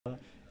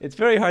It's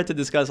very hard to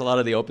discuss a lot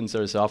of the open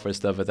source software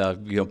stuff without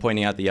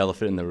pointing out the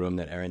elephant in the room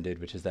that Aaron did,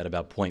 which is that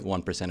about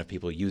 0.1% of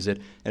people use it.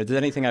 And if there's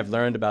anything I've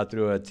learned about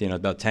through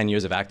about 10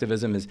 years of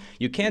activism is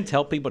you can't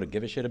tell people to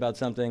give a shit about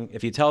something.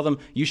 If you tell them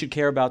you should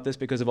care about this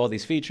because of all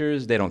these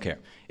features, they don't care.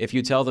 If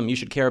you tell them you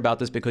should care about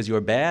this because you're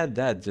bad,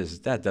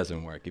 that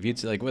doesn't work. If you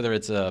whether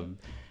it's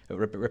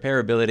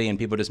repairability and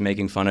people just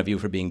making fun of you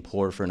for being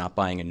poor for not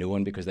buying a new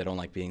one because they don't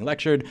like being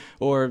lectured,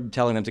 or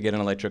telling them to get an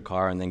electric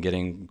car and then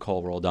getting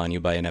coal rolled on you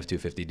by an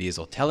F-250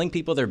 diesel. Telling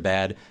people they're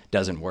bad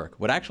doesn't work.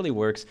 What actually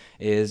works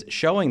is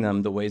showing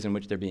them the ways in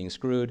which they're being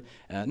screwed,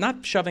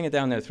 not shoving it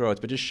down their throats,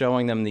 but just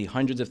showing them the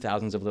hundreds of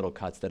thousands of little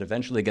cuts that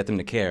eventually get them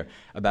to care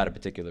about a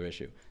particular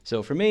issue.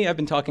 So for me, I've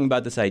been talking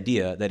about this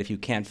idea that if you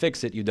can't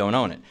fix it, you don't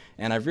own it.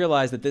 And I've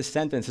realized that this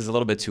sentence is a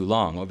little bit too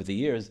long. Over the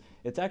years,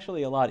 it's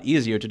actually a lot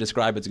easier to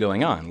describe what's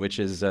going on, which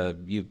is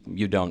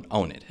you don't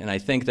own it. And I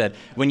think that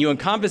when you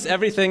encompass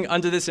everything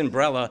under this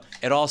umbrella,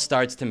 it all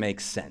starts to make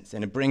sense.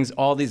 And it brings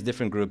all these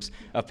different groups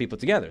of people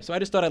together. So I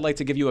just thought I'd like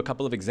to give you a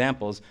couple of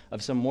examples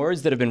of some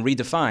words that have been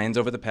redefined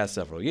over the past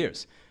several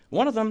years.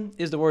 One of them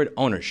is the word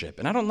ownership,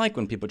 and I don't like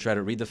when people try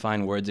to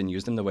redefine words and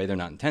use them the way they're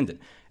not intended.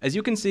 As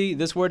you can see,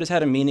 this word has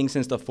had a meaning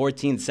since the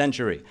 14th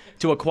century.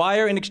 To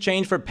acquire in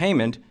exchange for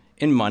payment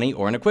in money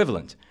or an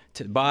equivalent.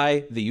 To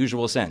buy, the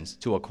usual sense.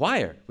 To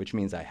acquire, which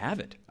means I have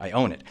it, I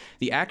own it.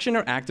 The action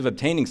or act of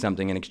obtaining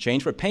something in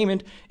exchange for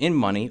payment in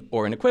money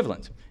or an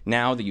equivalent.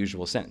 Now, the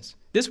usual sense.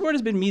 This word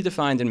has been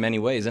redefined in many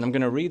ways, and I'm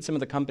going to read some of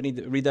the company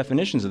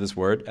redefinitions of this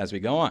word as we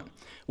go on.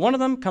 One of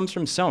them comes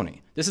from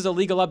Sony. This is a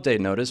legal update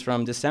notice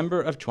from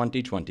December of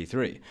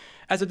 2023.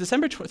 As of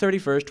December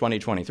 31st,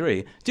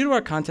 2023, due to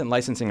our content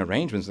licensing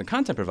arrangements with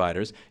content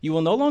providers, you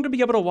will no longer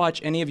be able to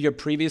watch any of your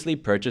previously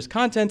purchased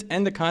content,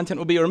 and the content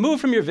will be removed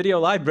from your video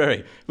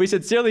library. We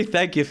sincerely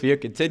thank you for your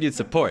continued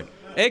support.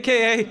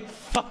 AKA,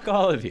 fuck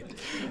all of you.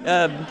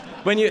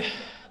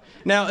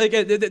 Now,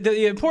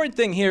 the important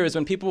thing here is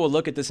when people will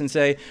look at this and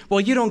say,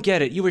 well, you don't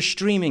get it. You were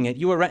streaming it.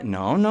 You were renting.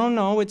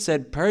 No. It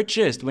said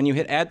purchased. When you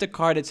hit add to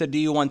cart, it said, do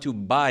you want to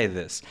buy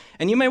this?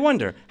 And you may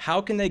wonder,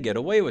 how can they get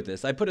away with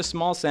this? I put a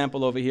small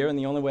sample over here, and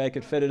the only way I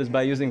could fit it is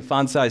by using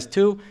font size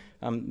 2.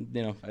 I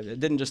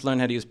didn't just learn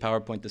how to use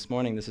PowerPoint this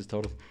morning. This is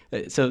total.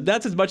 So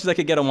that's as much as I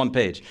could get on one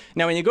page.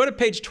 Now, when you go to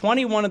page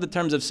 21 of the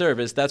Terms of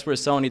Service, that's where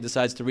Sony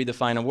decides to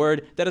redefine a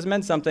word that has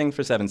meant something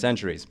for 7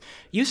 centuries.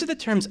 Use of the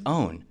terms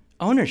own,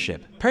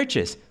 ownership,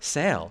 purchase,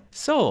 sale,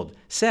 sold,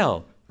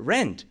 sell,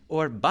 rent,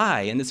 or buy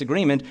in this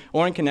agreement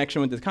or in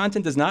connection with the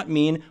content does not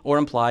mean or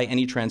imply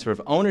any transfer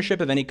of ownership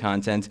of any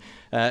content.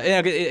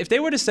 If they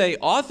were to say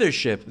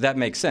authorship, that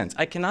makes sense.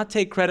 I cannot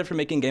take credit for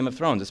making Game of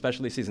Thrones,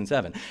 especially season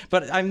 7.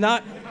 But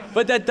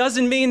that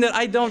doesn't mean that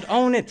I don't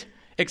own it.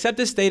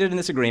 Except as stated in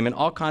this agreement,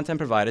 all content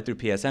provided through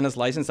PSN is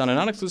licensed on a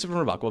non-exclusive and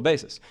revocable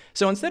basis.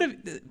 So instead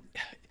of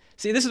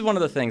see, this is one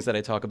of the things that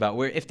I talk about,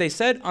 where if they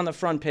said on the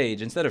front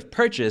page, instead of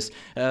purchase,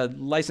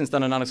 licensed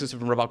on a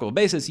non-exclusive and revocable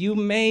basis, you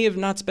may have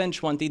not spent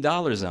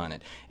 $20 on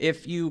it.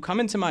 If you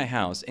come into my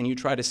house and you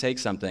try to take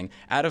something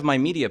out of my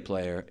media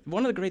player,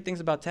 one of the great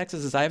things about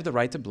Texas is I have the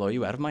right to blow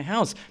you out of my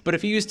house. But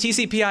if you use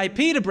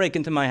TCP/IP to break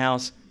into my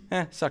house,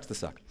 sucks to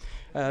suck.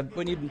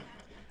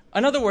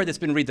 Another word that's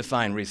been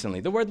redefined recently,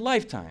 the word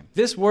lifetime.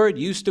 This word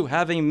used to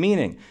have a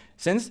meaning.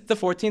 Since the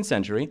 14th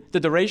century, the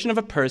duration of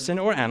a person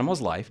or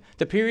animal's life,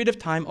 the period of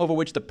time over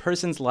which the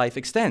person's life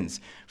extends.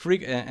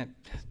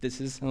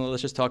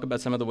 Let's just talk about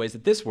some of the ways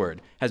that this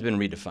word has been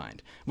redefined.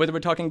 Whether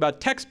we're talking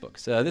about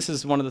textbooks, this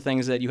is one of the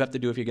things that you have to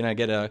do if you're going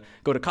to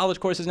go to college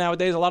courses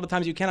nowadays. A lot of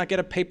times you cannot get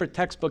a paper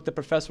textbook. The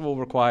professor will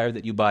require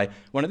that you buy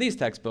one of these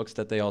textbooks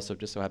that they also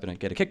just so happen to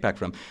get a kickback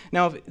from.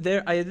 Now,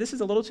 this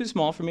is a little too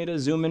small for me to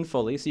zoom in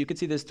fully, so you can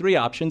see there's 3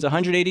 options: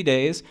 180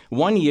 days,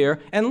 1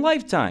 year, and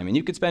lifetime. And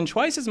you could spend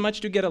twice as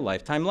much to get a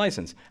lifetime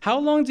license. How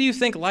long do you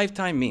think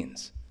lifetime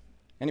means?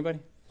 Anybody?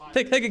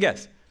 Take a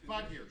guess.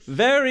 5 years.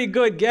 Very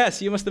good guess.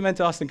 You must have meant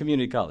to Austin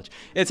Community College.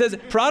 It says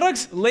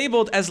products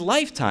labeled as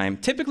lifetime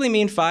typically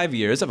mean 5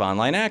 years of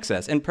online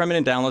access and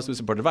permanent downloads to a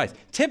supported device.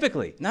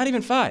 Typically, not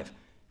even 5.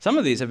 Some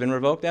of these have been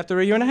revoked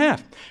after a year and a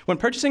half. When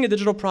purchasing a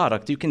digital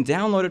product, you can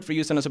download it for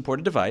use on a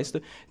supported device.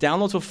 The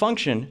downloads will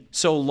function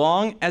so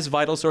long as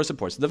VitalSource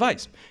supports the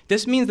device.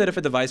 This means that if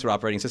a device or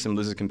operating system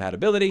loses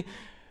compatibility,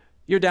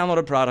 your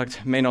downloaded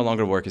product may no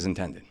longer work as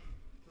intended.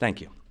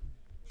 Thank you.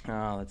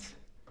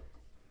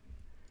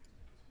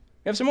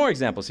 We have some more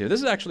examples here. This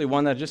is actually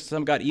one that just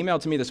got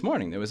emailed to me this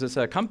morning. There was this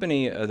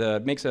company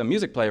that makes a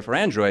music player for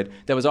Android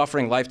that was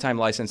offering lifetime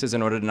licenses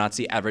in order to not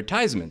see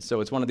advertisements. So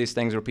it's one of these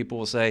things where people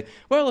will say,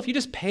 well, if you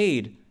just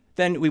paid,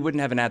 then we wouldn't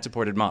have an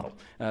ad-supported model.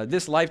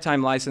 This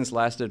lifetime license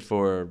lasted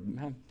for,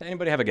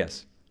 anybody have a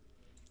guess?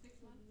 6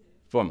 months.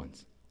 4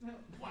 months.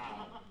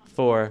 Wow.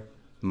 4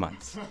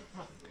 months.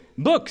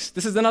 Books.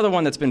 This is another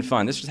one that's been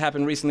fun. This just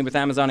happened recently with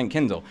Amazon and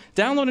Kindle.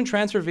 Download and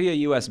transfer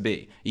via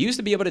USB. You used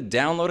to be able to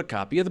download a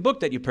copy of the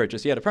book that you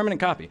purchased. You had a permanent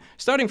copy.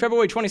 Starting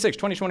February 26,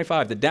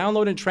 2025, the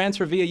download and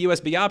transfer via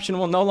USB option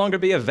will no longer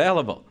be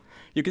available.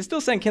 You can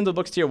still send Kindle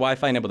books to your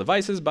Wi-Fi enabled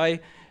devices by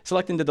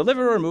selecting the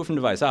deliver or remove from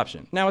device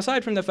option. Now,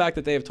 aside from the fact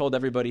that they have told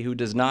everybody who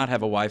does not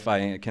have a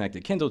Wi-Fi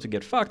connected Kindle to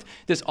get fucked,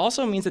 this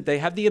also means that they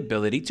have the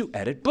ability to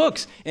edit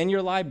books in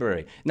your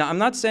library. Now, I'm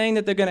not saying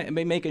that they're going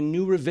to make a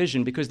new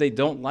revision because they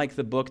don't like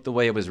the book the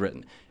way it was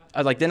written.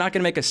 Like, they're not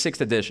going to make a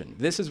 6th edition.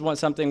 This is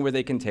something where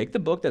they can take the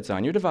book that's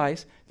on your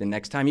device. The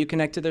next time you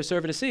connect to their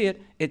server to see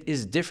it, it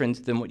is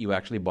different than what you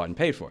actually bought and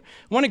paid for.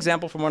 One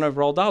example from one of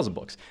Roald Dahl's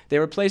books. They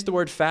replaced the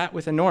word fat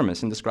with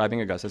enormous in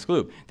describing Augustus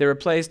Gloop. They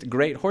replaced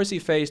great horsey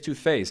face to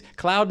face.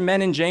 Cloud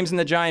Men and James and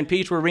the Giant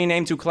Peach were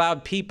renamed to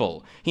Cloud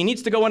People. He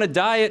needs to go on a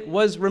diet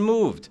was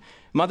removed.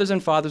 Mothers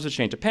and fathers was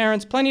changed to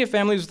parents. Plenty of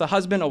families with a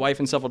husband, a wife,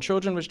 and several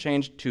children was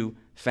changed to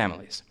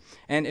families.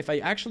 And if I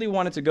actually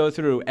wanted to go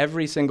through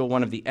every single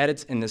one of the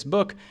edits in this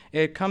book,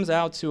 it comes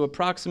out to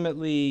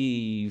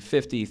approximately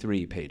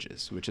 53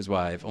 pages, which is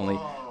why I've only...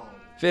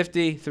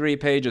 53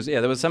 pages. Yeah,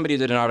 there was somebody who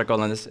did an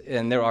article on this,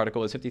 and their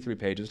article was 53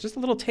 pages, just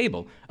a little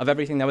table of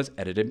everything that was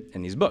edited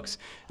in these books.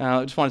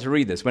 I just wanted to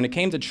read this. When it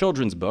came to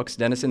children's books,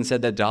 Dennison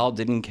said that Dahl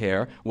didn't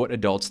care what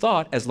adults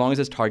thought as long as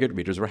his target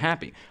readers were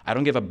happy. I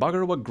don't give a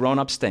bugger what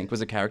grown-ups think was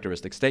a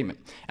characteristic statement.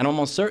 And I'm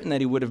almost certain that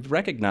he would have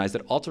recognized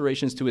that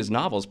alterations to his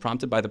novels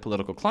prompted by the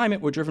political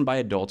climate were driven by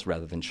adults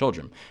rather than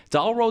children.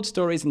 Dahl wrote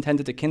stories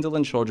intended to kindle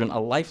in children a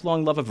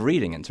lifelong love of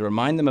reading and to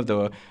remind them of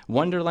the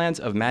wonderlands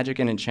of magic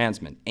and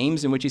enchantment,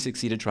 aims in which he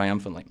succeeded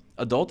triumphantly.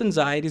 Adult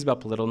anxieties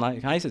about political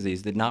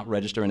niceties did not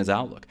register in his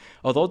outlook.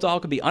 Although Dahl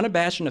could be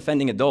unabashed in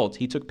offending adults,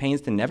 he took pains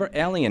to never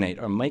alienate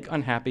or make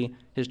unhappy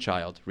his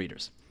child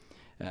readers.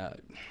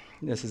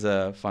 This is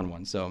a fun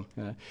one. So,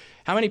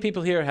 how many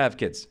people here have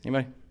kids?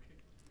 Anybody?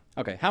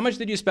 Okay. How much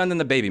did you spend on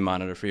the baby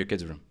monitor for your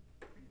kids' room?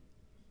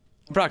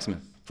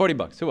 Approximately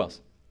 $40. Who else?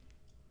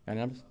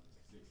 Any numbers?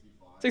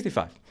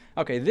 65.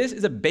 Okay, this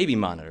is a baby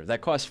monitor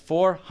that costs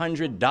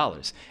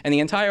 $400. And the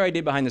entire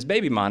idea behind this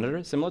baby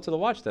monitor, similar to the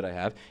watch that I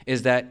have,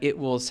 is that it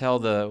will tell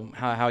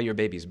how your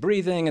baby's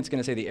breathing. It's going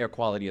to say the air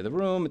quality of the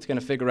room. It's going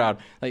to figure out,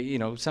 like,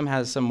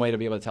 some way to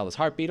be able to tell his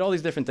heartbeat, all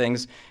these different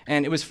things.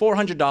 And it was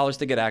 $400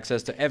 to get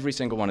access to every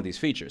single one of these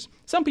features.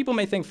 Some people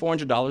may think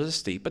 $400 is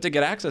steep, but to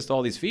get access to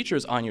all these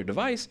features on your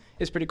device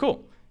is pretty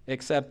cool.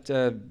 Except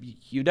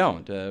you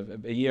don't. A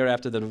year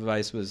after the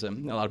device was, a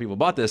lot of people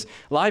bought this,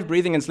 live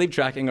breathing and sleep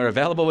tracking are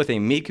available with a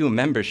Miku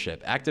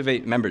membership,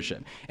 Activate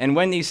membership. And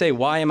when you say,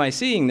 why am I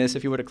seeing this,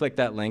 if you were to click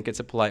that link, it's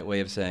a polite way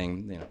of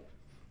saying,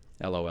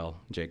 LOL,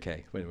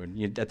 JK.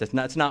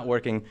 That's not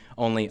working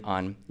only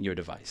on your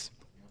device.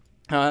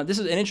 This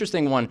is an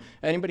interesting one.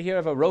 Anybody here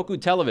have a Roku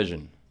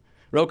television?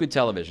 Roku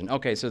television.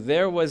 Okay, so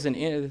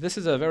this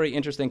is a very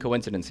interesting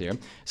coincidence here.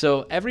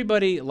 So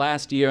everybody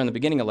last year, in the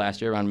beginning of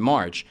last year, around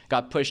March,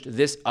 got pushed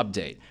this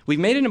update. We've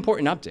made an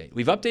important update.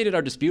 We've updated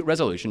our dispute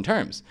resolution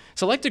terms.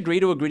 Select agree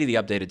to the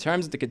updated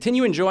terms and to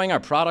continue enjoying our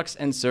products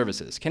and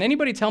services. Can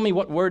anybody tell me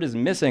what word is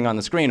missing on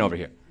the screen over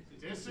here?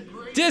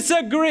 Disagree.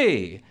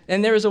 Disagree.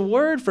 And there is a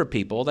word for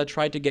people that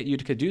try to get you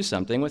to do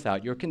something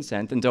without your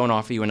consent and don't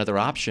offer you another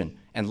option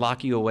and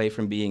lock you away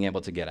from being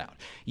able to get out.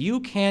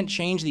 You can't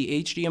change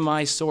the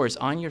HDMI source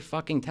on your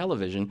fucking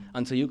television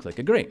until you click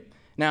agree.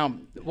 Now,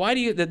 why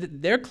do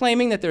they're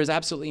claiming that there's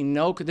absolutely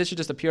this is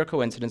just a pure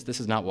coincidence,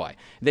 this is not why.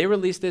 They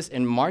released this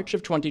in March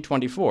of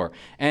 2024,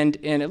 and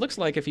it looks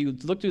like if you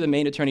look through the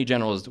Maine Attorney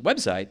General's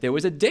website, there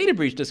was a data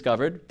breach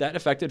discovered that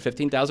affected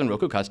 15,000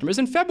 Roku customers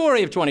in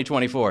February of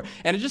 2024.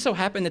 And it just so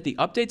happened that the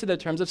update to the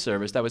terms of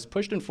service that was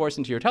pushed and forced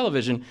into your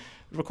television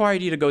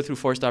required you to go through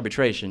forced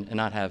arbitration and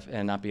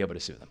not be able to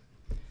sue them.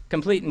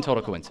 Complete and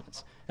total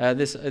coincidence.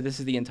 This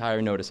is the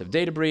entire notice of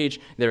data breach.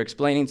 They're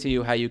explaining to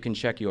you how you can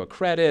check your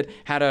credit,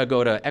 how to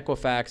go to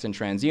Equifax and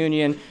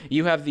TransUnion.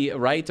 You have the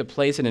right to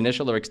place an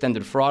initial or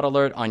extended fraud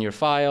alert on your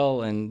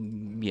file,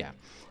 and yeah.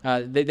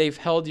 They've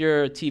held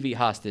your TV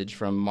hostage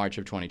from March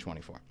of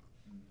 2024.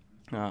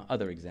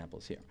 Other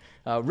examples here.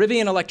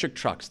 Rivian electric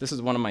trucks. This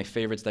is one of my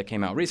favorites that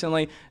came out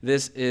recently.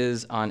 This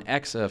is on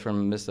X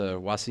from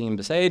Mr. Wasim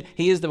Basaid.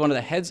 He is one of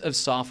the heads of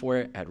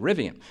software at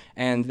Rivian.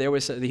 And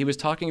he was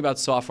talking about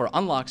software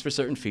unlocks for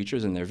certain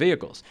features in their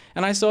vehicles.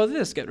 And I saw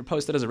this get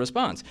posted as a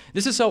response.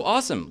 This is so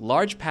awesome.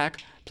 Large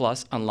pack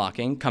plus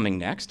unlocking coming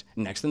next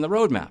in the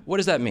roadmap. What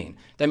does that mean?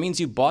 That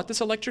means you bought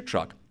this electric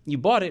truck, you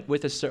bought it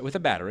with a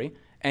battery,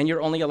 and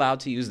you're only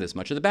allowed to use this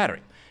much of the battery.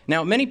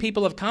 Now, many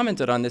people have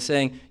commented on this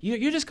saying,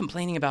 you're just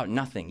complaining about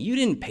nothing. You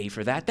didn't pay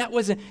for that. That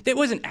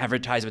wasn't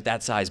advertised with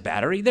that size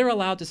battery. They're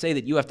allowed to say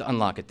that you have to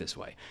unlock it this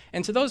way.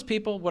 And to those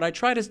people, what I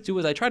try to do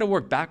is I try to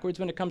work backwards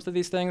when it comes to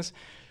these things.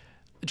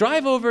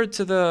 Drive over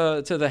to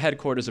the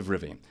headquarters of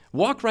Rivian.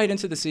 Walk right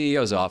into the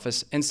CEO's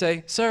office and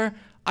say, sir,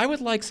 I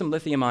would like some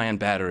lithium-ion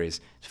batteries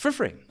for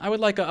free. I would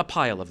like a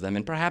pile of them,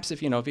 and perhaps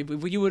if you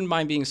wouldn't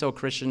mind being so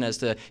Christian as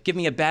to give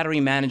me a battery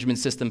management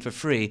system for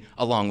free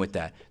along with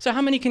that. So how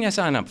many can you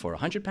sign up for?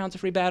 100 pounds of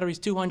free batteries,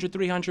 200,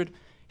 300?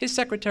 his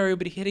secretary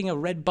would be hitting a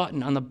red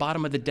button on the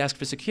bottom of the desk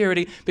for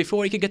security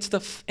before he could get to the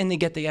f and they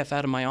get the F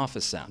out of my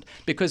office sound.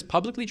 Because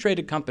publicly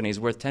traded companies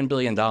worth $10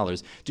 billion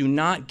do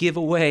not give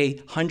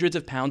away hundreds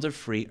of pounds of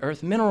free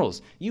earth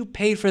minerals. You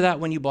paid for that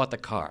when you bought the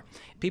car.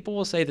 People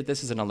will say that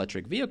this is an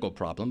electric vehicle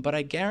problem, but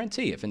I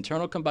guarantee if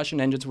internal combustion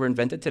engines were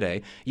invented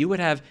today, you would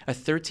have a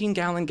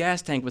 13-gallon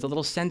gas tank with a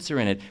little sensor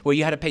in it where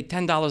you had to pay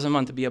 $10 a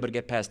month to be able to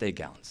get past 8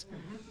 gallons.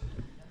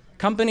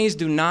 Companies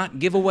do not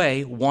give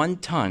away 1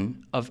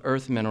 ton of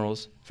earth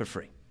minerals for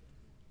free.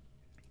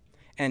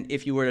 And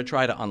if you were to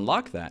try to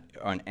unlock that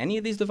on any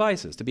of these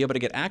devices to be able to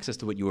get access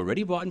to what you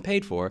already bought and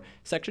paid for,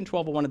 Section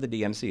 1201 of the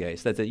DMCA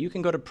says that you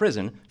can go to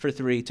prison for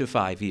 3 to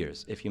 5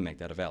 years if you make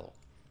that available.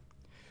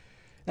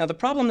 Now, the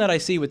problem that I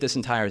see with this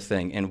entire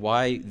thing and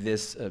why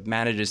this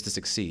manages to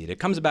succeed, it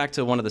comes back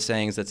to one of the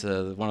sayings that's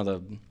one of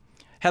the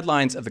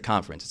headlines of the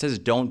conference. It says,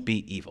 "Don't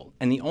be evil."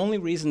 And the only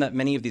reason that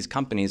many of these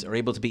companies are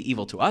able to be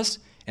evil to us,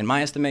 in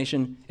my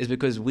estimation, is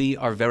because we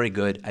are very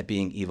good at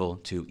being evil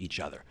to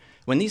each other.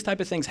 When these type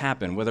of things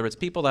happen, whether it's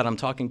people that I'm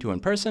talking to in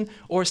person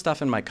or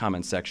stuff in my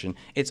comments section,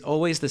 it's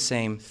always the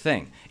same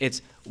thing.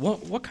 It's,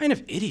 what kind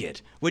of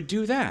idiot would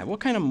do that? What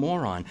kind of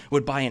moron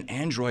would buy an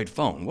Android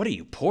phone? What are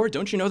you, poor?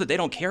 Don't you know that they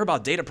don't care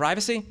about data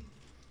privacy?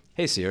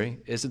 Hey Siri,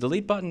 is the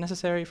delete button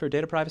necessary for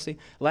data privacy?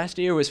 Last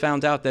year it was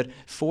found out that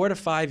 4 to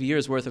 5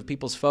 years worth of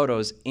people's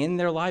photos in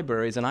their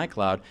libraries in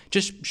iCloud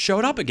just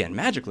showed up again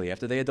magically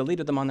after they had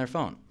deleted them on their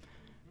phone.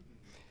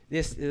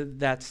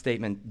 That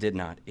statement did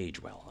not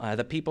age well.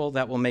 The people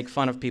that will make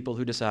fun of people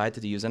who decide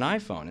to use an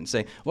iPhone and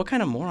say, what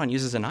kind of moron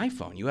uses an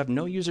iPhone? You have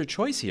no user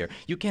choice here.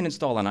 You can't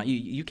install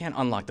you can't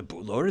unlock the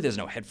bootloader. There's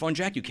no headphone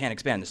jack. You can't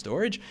expand the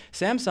storage.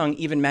 Samsung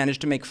even managed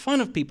to make fun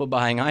of people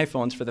buying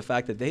iPhones for the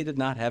fact that they did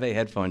not have a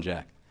headphone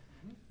jack.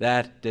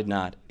 That did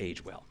not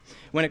age well.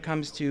 When it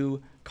comes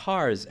to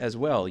cars as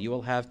well, you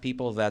will have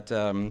people that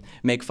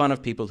make fun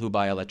of people who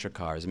buy electric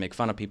cars, and make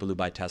fun of people who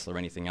buy Tesla or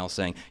anything else,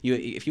 saying,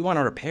 if you want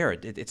to repair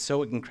it, it's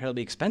so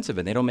incredibly expensive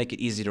and they don't make it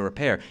easy to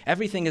repair.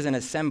 Everything is an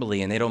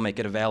assembly and they don't make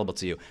it available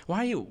to you.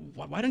 Why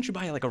don't you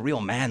buy like a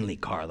real manly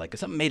car, like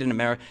something made in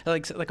America,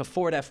 like a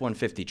Ford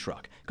F-150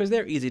 truck, because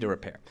they're easy to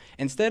repair.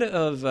 Instead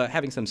of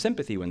having some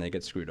sympathy when they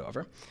get screwed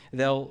over,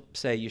 they'll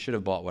say, you should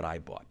have bought what I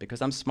bought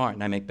because I'm smart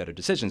and I make better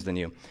decisions than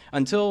you,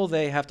 until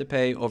they have to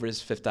pay over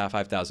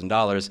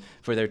 $5,000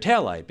 for their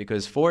taillight,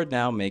 because Ford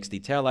now makes the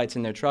taillights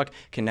in their truck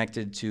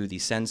connected to the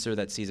sensor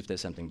that sees if there's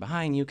something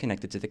behind you,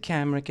 connected to the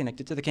camera,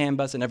 connected to the CAN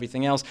bus and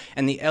everything else,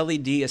 and the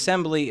LED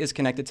assembly is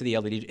connected to the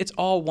LED. It's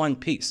all one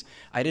piece.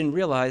 I didn't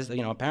realize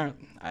that,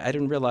 I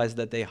didn't realize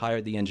that they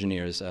hired the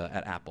engineers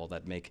at Apple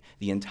that make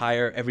the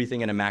entire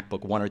everything in a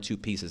MacBook 1 or 2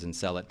 pieces and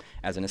sell it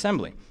as an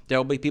assembly. There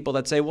will be people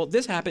that say, well,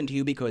 this happened to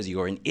you because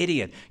you're an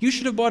idiot. You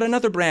should have bought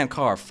another brand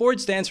car. Ford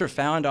stands for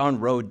found on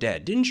road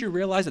dead. Didn't you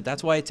realize that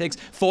that's why it takes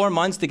 4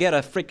 months to get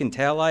a freaking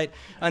taillight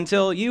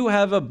until you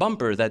have a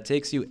bumper that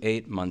takes you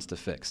 8 months to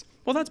fix?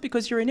 Well, that's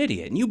because you're an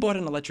idiot and you bought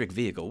an electric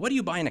vehicle. What are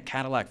you buying a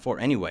Cadillac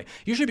for anyway?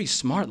 You should be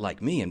smart like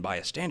me and buy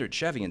a standard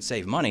Chevy and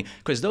save money,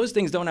 because those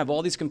things don't have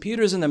all these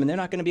computers in them and they're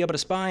not going to be able to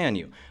spy on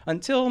you.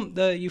 Until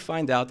you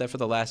find out that for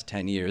the last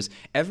 10 years,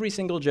 every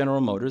single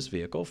General Motors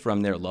vehicle,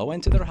 from their low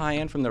end to their high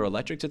end, from their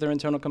electric to their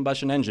internal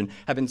combustion engine,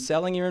 have been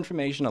selling your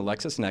information to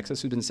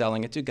LexisNexis, who's been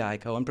selling it to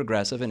Geico and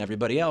Progressive and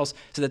everybody else,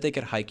 so that they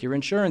could hike your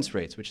insurance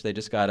rates, which they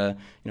just got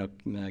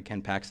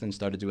Ken Paxton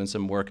started doing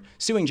some work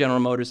suing General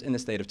Motors in the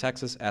state of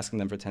Texas, asking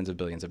them for tens of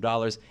billions of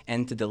dollars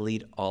and to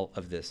delete all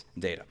of this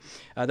data.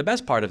 The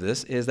best part of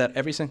this is that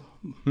every single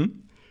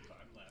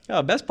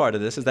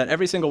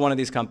one of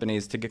these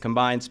companies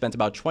combined spent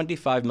about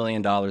 $25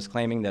 million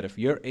claiming that if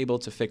you're able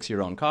to fix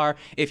your own car,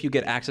 if you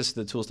get access to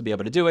the tools to be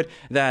able to do it,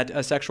 that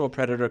a sexual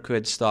predator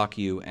could stalk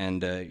you.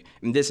 And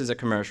this is a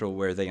commercial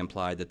where they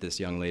implied that this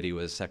young lady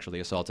was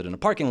sexually assaulted in a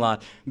parking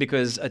lot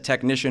because a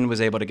technician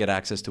was able to get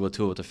access to a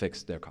tool to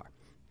fix their car.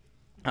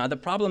 The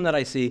problem that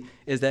I see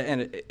is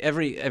that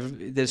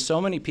there's so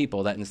many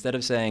people that instead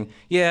of saying,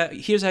 yeah,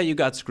 here's how you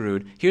got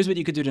screwed, here's what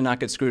you could do to not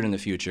get screwed in the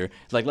future,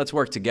 like let's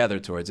work together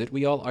towards it,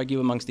 we all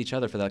argue amongst each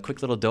other for that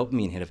quick little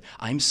dopamine hit of,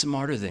 I'm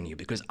smarter than you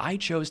because I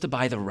chose to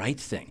buy the right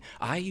thing.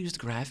 I used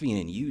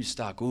graphene and you used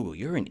stock Google.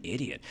 You're an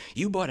idiot.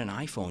 You bought an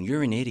iPhone.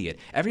 You're an idiot.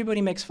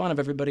 Everybody makes fun of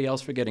everybody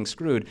else for getting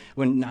screwed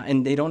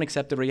and they don't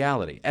accept the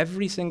reality.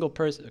 Every single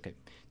person, okay.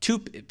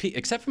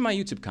 Except for my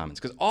YouTube comments,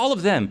 because all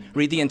of them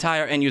read the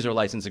entire end-user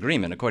license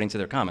agreement according to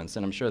their comments,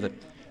 and I'm sure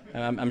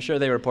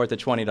they report the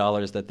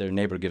 $20 that their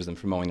neighbor gives them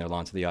for mowing their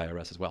lawn to the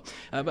IRS as well.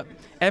 But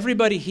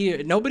everybody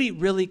here, nobody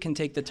really can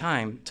take the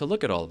time to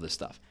look at all of this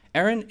stuff.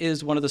 Aaron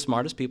is one of the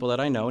smartest people that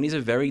I know, and he's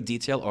a very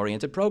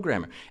detail-oriented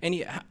programmer.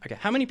 And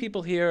how many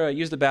people here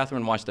use the bathroom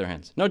and wash their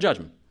hands? No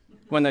judgment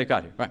when they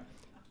got here, right?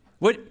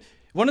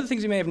 One of the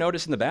things you may have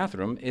noticed in the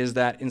bathroom is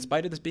that, in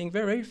spite of this being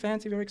very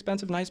fancy, very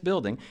expensive, nice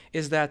building,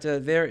 is that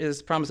there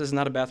is, promise this is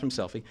not a bathroom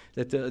selfie,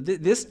 that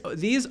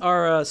these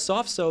are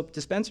soft soap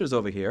dispensers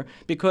over here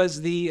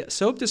because the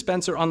soap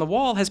dispenser on the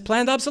wall has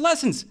planned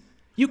obsolescence.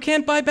 You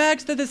can't buy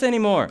bags to this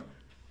anymore.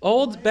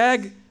 Old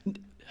bag,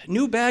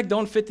 New bag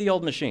don't fit the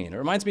old machine. It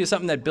reminds me of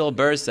something that Bill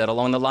Burr said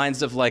along the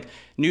lines of like,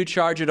 new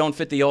charger don't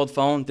fit the old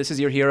phone. This is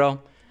your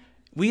hero.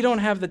 We don't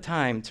have the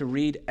time to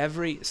read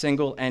every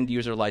single end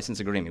user license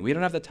agreement. We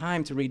don't have the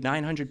time to read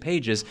 900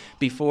 pages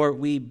before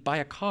we buy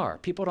a car.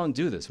 People don't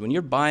do this. When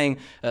you're buying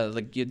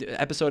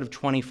episode of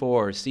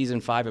 24, season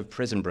 5 of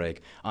Prison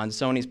Break on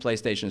Sony's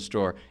PlayStation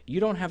Store, you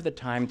don't have the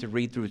time to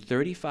read through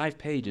 35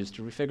 pages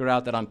to figure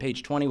out that on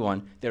page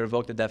 21, they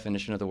revoked the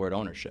definition of the word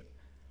ownership.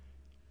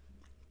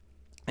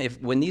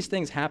 When these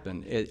things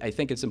happen, I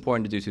think it's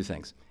important to do two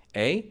things.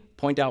 A,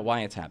 point out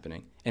why it's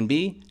happening, and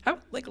B, have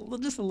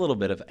just a little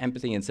bit of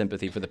empathy and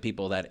sympathy for the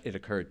people that it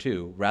occurred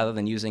to, rather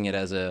than using it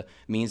as a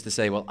means to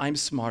say, well, I'm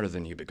smarter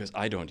than you because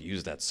I don't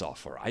use that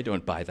software, I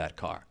don't buy that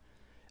car.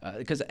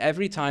 Because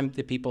every time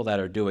the people that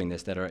are doing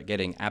this, that are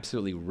getting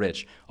absolutely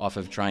rich off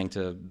of trying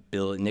to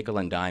bill nickel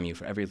and dime you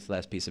for every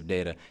last piece of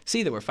data,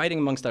 see that we're fighting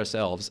amongst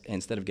ourselves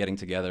instead of getting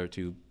together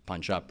to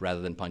punch up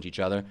rather than punch each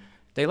other,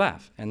 they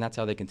laugh, and that's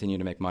how they continue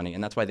to make money,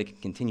 and that's why they can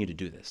continue to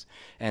do this.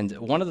 And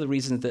one of the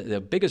reasons, the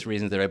biggest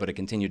reasons they're able to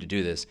continue to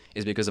do this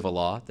is because of a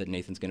law that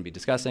Nathan's going to be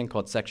discussing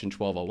called Section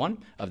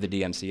 1201 of the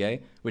DMCA,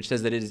 which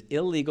says that it is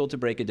illegal to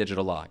break a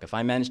digital lock. If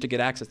I manage to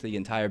get access to the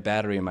entire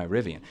battery in my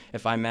Rivian,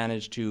 if I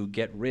manage to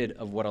get rid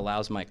of what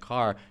allows my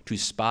car to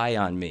spy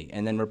on me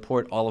and then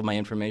report all of my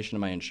information to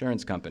my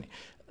insurance company,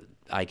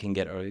 I can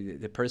get, or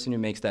the person who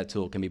makes that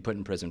tool can be put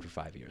in prison for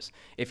 5 years.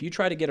 If you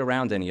try to get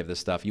around any of this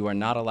stuff, you are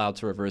not allowed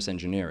to reverse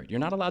engineer it. You're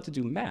not allowed to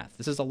do math.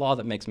 This is a law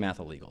that makes math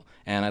illegal.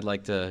 And I'd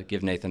like to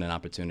give Nathan an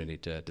opportunity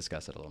to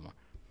discuss it a little more.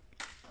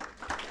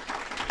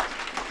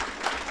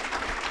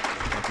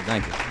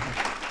 Thank you.